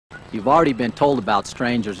You've already been told about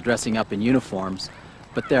strangers dressing up in uniforms,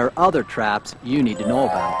 but there are other traps you need to know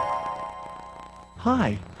about.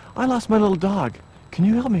 Hi, I lost my little dog. Can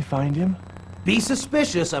you help me find him? Be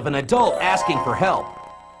suspicious of an adult asking for help.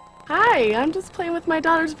 Hi, I'm just playing with my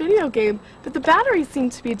daughter's video game, but the batteries seem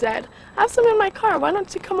to be dead. I have some in my car. Why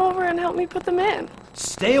don't you come over and help me put them in?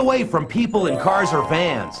 Stay away from people in cars or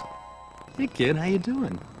vans. Hey kid, how you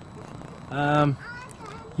doing?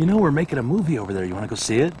 You know we're making a movie over there. You want to go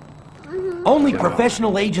see it? Only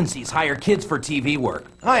professional agencies hire kids for TV work.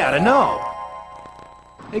 I ought to know.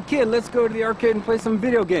 Hey kid, let's go to the arcade and play some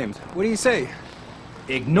video games. What do you say?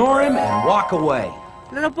 Ignore him and walk away.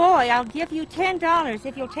 Little boy, I'll give you $10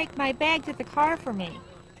 if you'll take my bag to the car for me.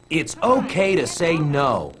 It's okay to say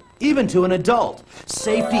no, even to an adult.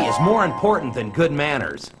 Safety is more important than good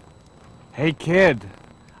manners. Hey kid,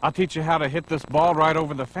 I'll teach you how to hit this ball right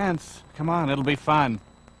over the fence. Come on, it'll be fun.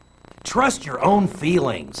 Trust your own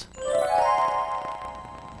feelings.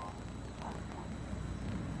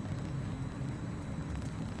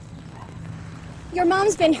 Your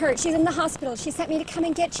mom's been hurt. She's in the hospital. She sent me to come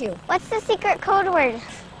and get you. What's the secret code word?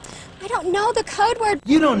 I don't know the code word.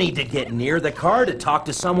 You don't need to get near the car to talk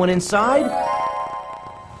to someone inside.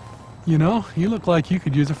 You know, you look like you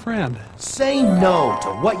could use a friend. Say no to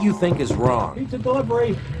what you think is wrong. Pizza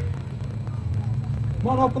delivery. Come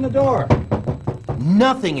on, open the door.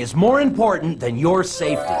 Nothing is more important than your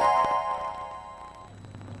safety.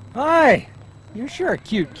 Hi. You're sure a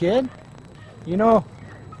cute kid. You know,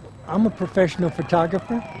 I'm a professional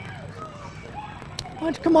photographer. Why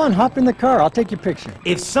don't you come on, hop in the car. I'll take your picture.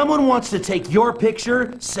 If someone wants to take your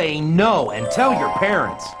picture, say no and tell your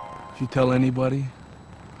parents. If you tell anybody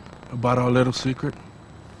about our little secret,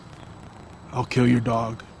 I'll kill your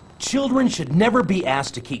dog. Children should never be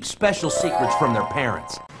asked to keep special secrets from their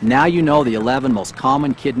parents. Now you know the 11 most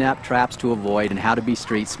common kidnap traps to avoid and how to be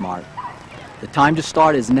street smart. The time to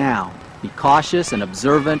start is now. Be cautious and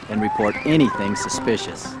observant and report anything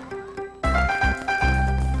suspicious.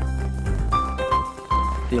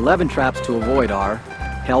 The 11 traps to avoid are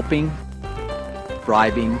helping,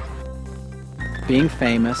 bribing, being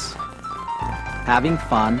famous, having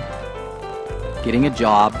fun, getting a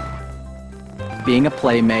job, being a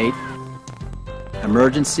playmate,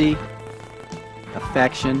 emergency,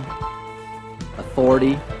 affection,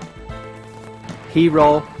 authority,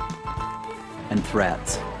 hero, and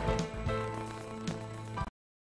threats.